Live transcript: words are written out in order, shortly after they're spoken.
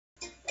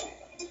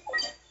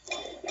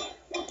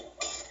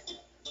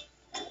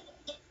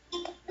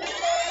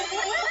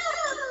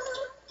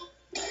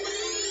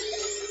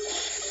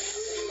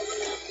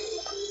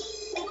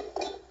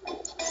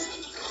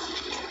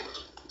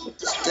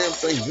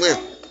he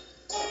went.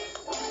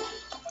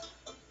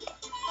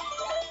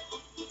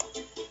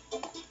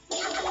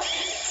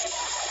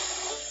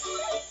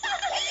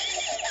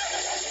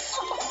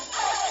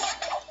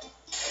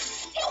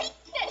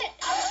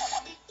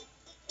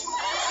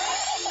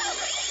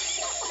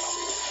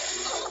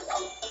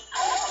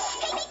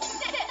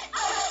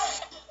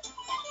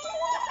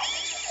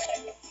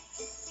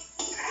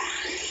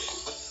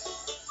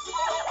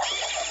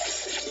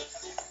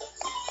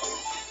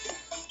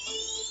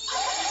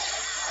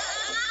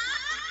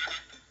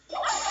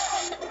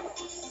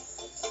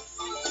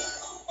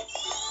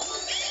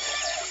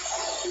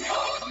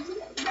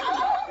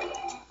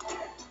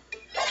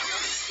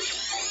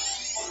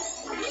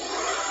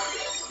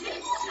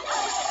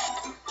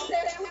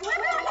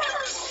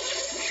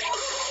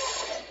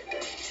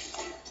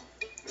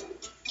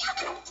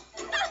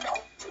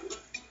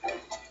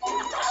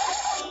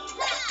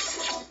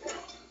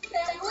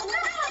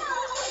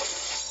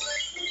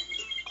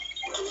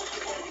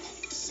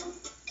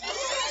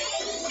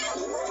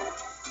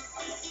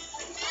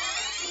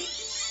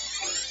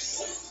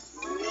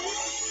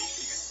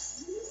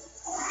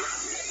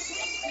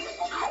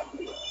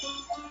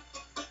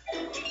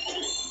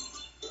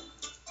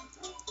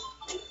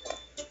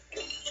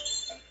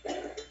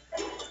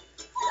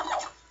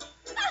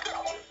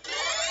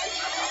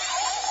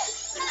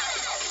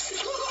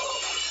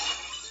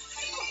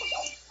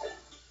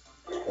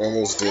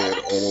 Almost dead,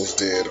 almost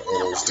dead,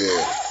 almost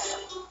dead.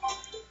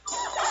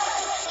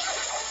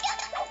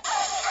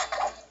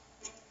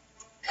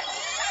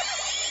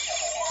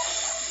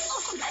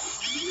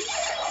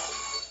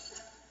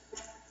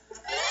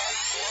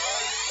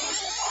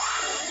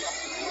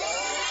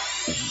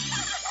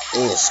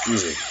 Oh,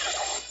 excuse me.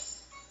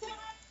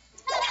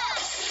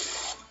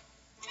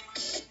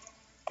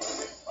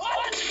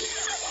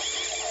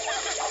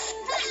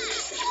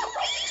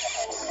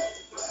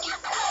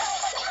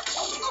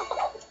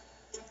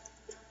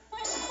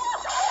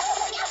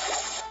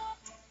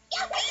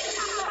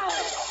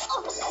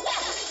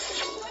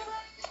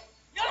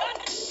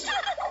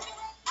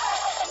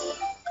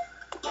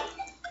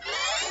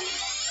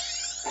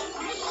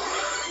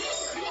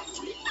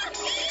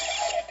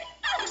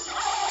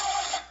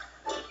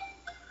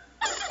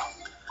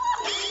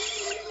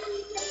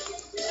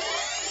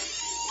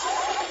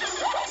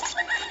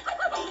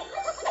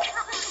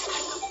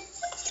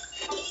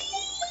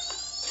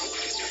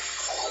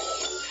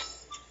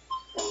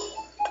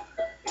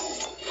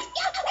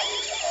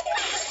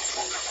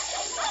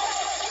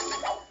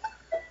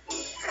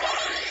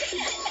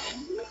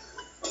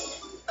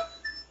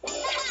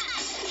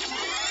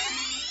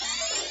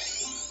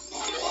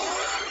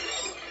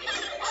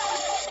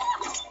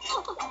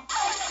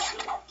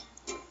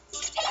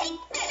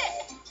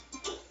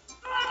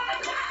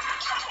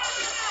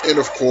 And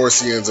of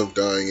course he ends up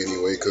dying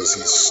anyway because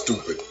he's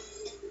stupid.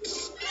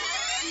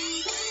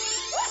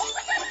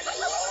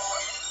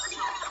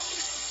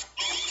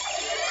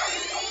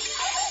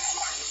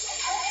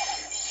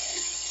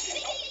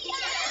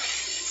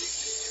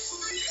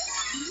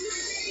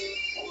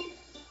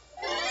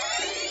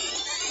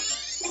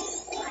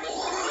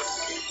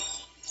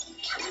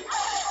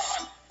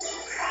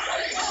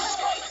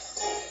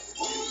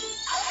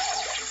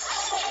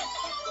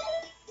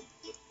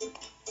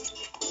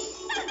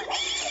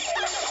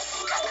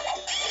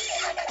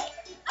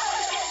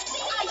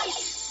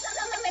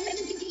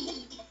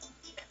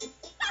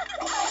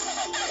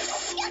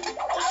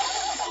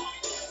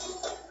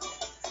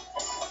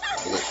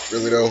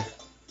 Really though?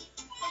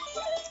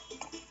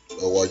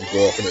 Oh, while you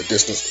go off in the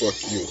distance,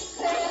 fuck you.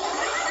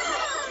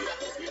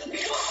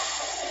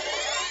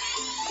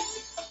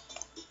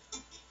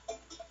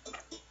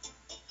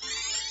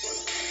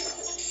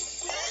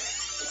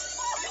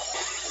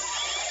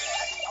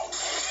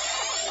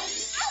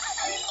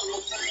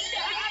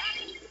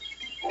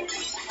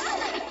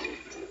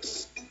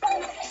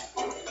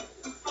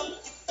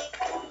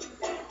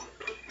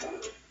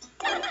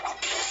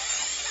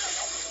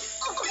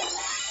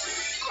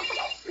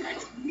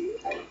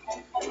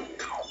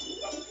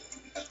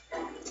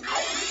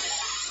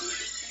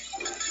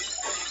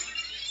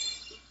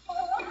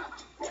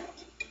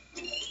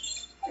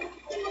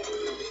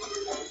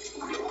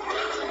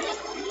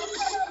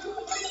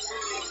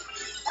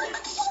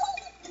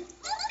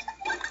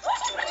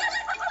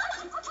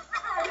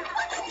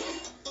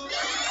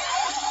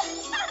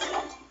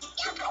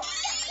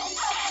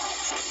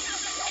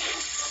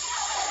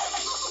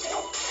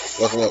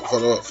 Fuck him up,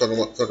 fuck him up, fuck him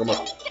up, fuck him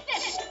up.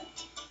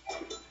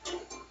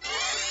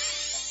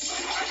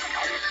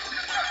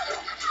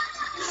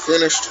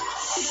 Finished.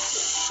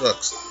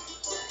 Shucks.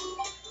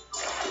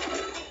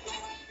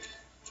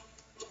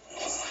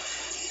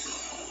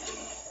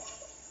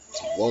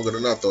 It's longer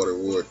than I thought it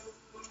would.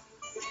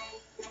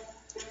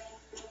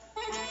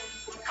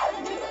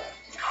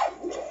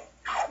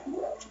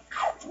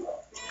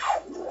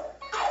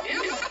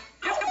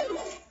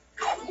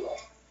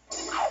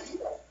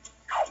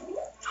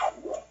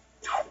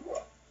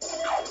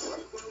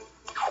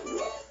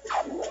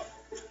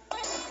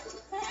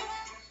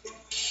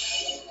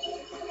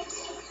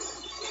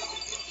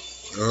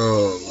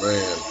 Oh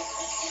man.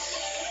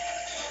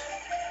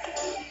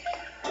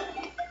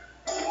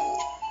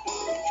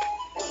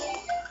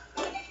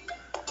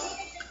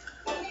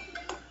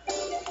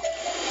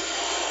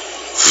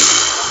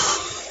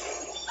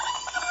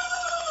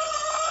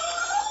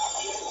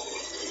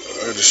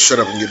 shut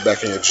up and get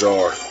back in your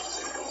jar.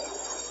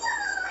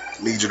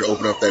 Need you to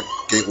open up that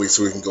gateway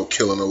so we can go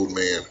kill an old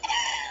man.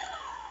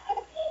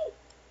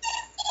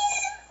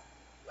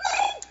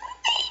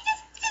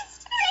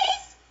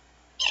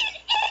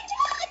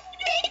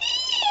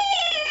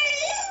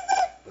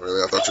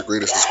 Really, I thought your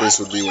greatest disgrace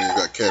would be when you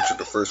got captured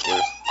the first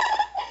place.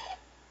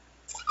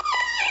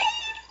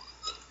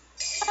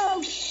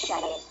 Oh,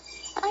 shut it.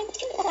 I'm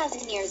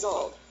 2,000 years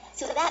old,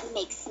 so that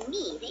makes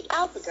me the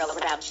alpha girl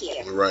around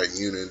here. Right,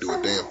 you didn't do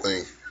a damn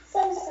thing.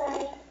 So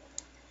sorry.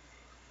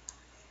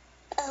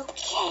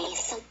 Okay,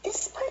 so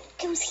this part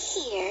goes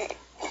here,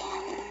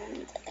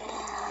 and,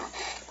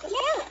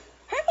 yeah,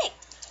 perfect.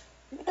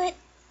 But,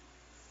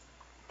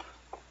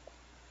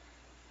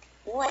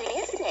 what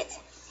is it?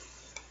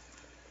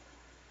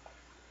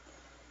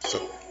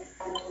 So,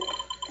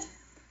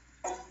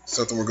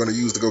 something we're gonna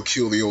use to go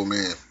kill the old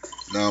man.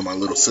 Now, my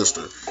little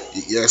sister.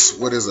 Yes,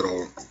 what is it,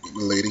 old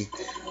lady?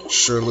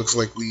 Sure looks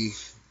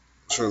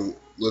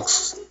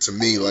to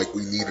me like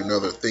we need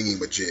another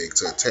thingy-majig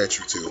to attach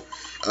you to.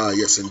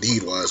 Yes,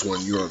 indeed, wise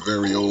one. You are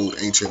very old,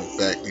 ancient. In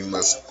fact, you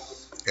must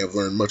have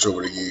learned much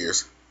over the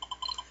years.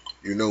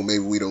 You know,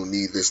 maybe we don't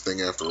need this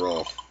thing after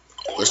all.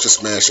 Let's just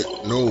smash it.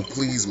 No,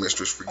 please,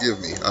 mistress, forgive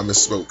me. I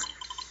misspoke.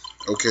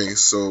 Okay,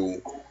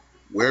 so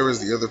where is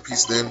the other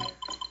piece then?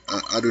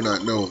 I do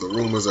not know. The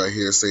rumors I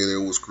hear say that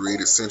it was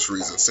created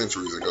centuries and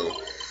centuries ago.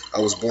 I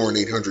was born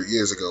 800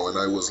 years ago, and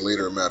I was a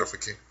later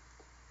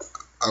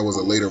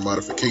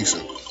modification.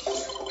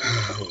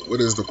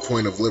 What is the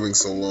point of living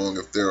so long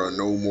if there are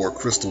no more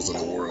crystals in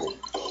the world?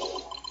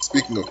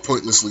 Speaking of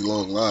pointlessly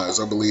long lives,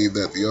 I believe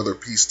that the other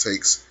piece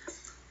takes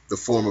the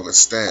form of a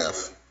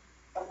staff.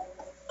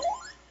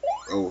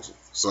 Oh,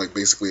 so like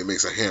basically it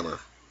makes a hammer.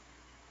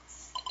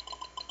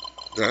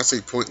 Did I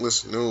say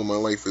pointless? No, my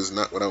life is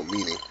not without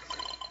meaning.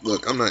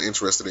 Look, I'm not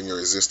interested in your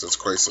existential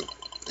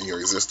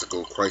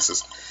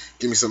crisis.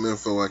 Give me some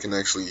info I can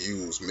actually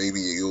use.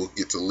 Maybe you'll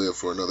get to live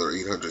for another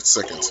 800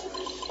 seconds.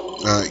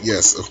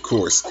 Yes, of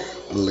course,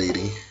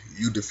 lady.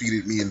 You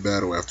defeated me in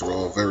battle after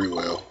all. Very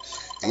well.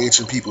 The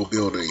ancient people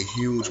built a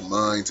huge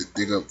mine to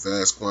dig up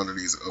vast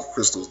quantities of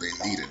crystals they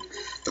needed.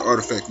 The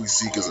artifact we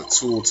seek is a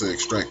tool to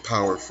extract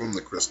power from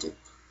the crystals.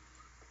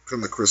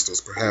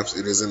 Perhaps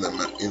it is in that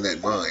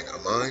mine. A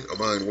mine? A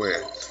mine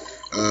where?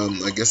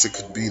 I guess it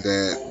could be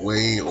that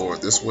way or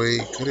this way,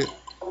 could it?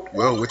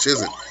 Well, which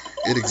is it?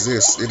 It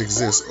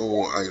exists.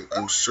 Oh,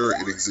 I'm sure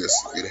it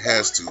exists. It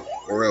has to,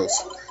 or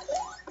else.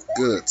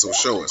 Good, so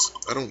show us.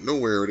 I don't know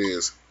where it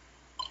is.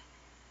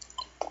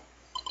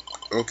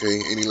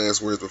 Okay, any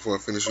last words before I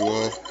finish you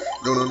off?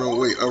 No,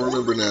 wait, I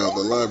remember now.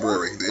 The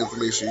library. The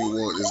information you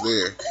want is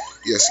there.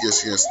 Yes.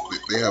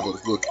 They have a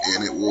book,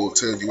 and it will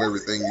tell you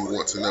everything you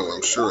want to know.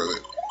 I'm sure of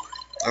it.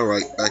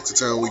 Alright, back to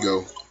town we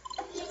go.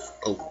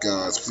 Oh,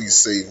 gods, please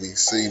save me.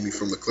 Save me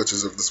from the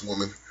clutches of this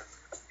woman.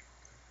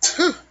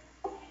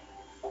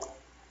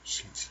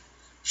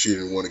 She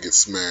didn't want to get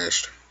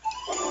smashed.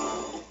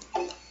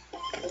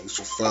 At least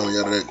we're finally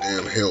out of that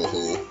damn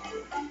hellhole.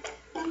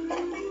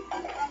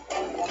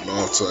 And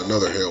off to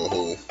another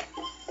hellhole.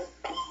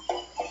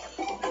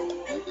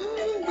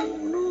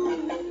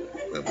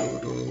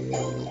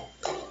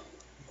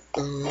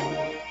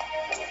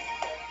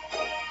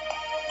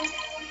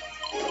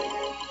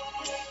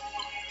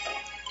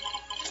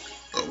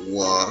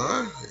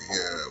 Why?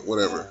 Yeah,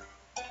 whatever.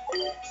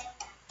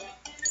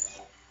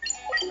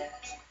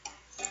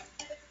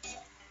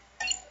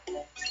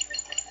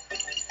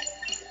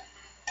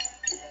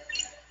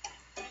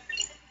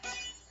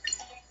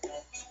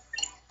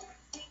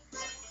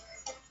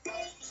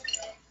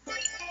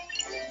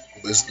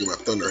 Basically, my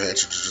thunder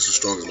hatchet is just as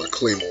strong as my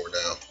claymore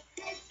now.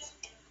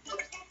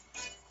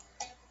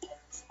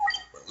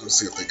 Let me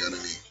see if they got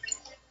any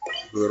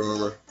hood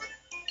armor.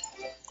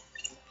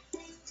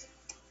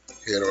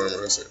 Head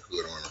armor. I said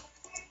hood armor.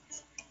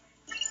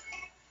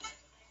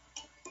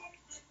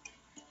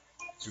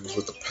 Use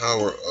with the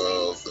power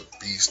of the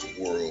beast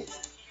world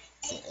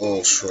for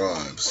all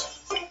tribes.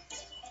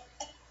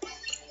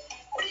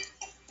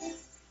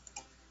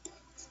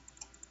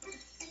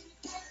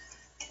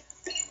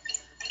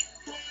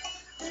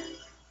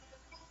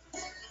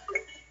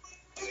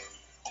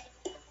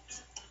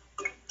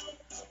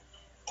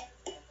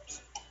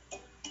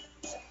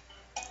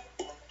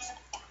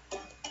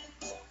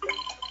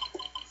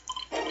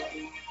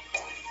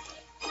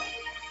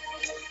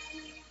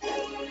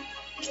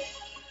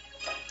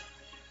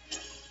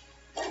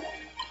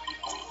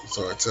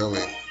 Sorry, tell me.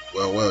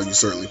 Well, you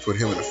certainly put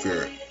him in the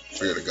fear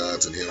of the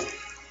gods in him.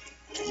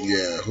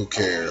 Yeah, who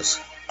cares?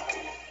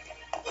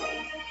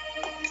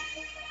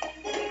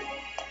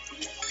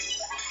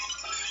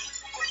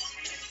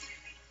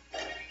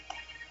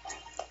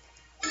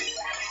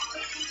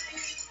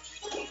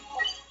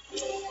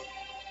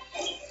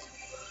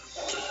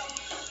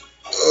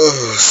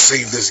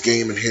 Save this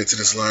game and head to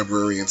this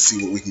library and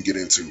see what we can get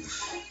into.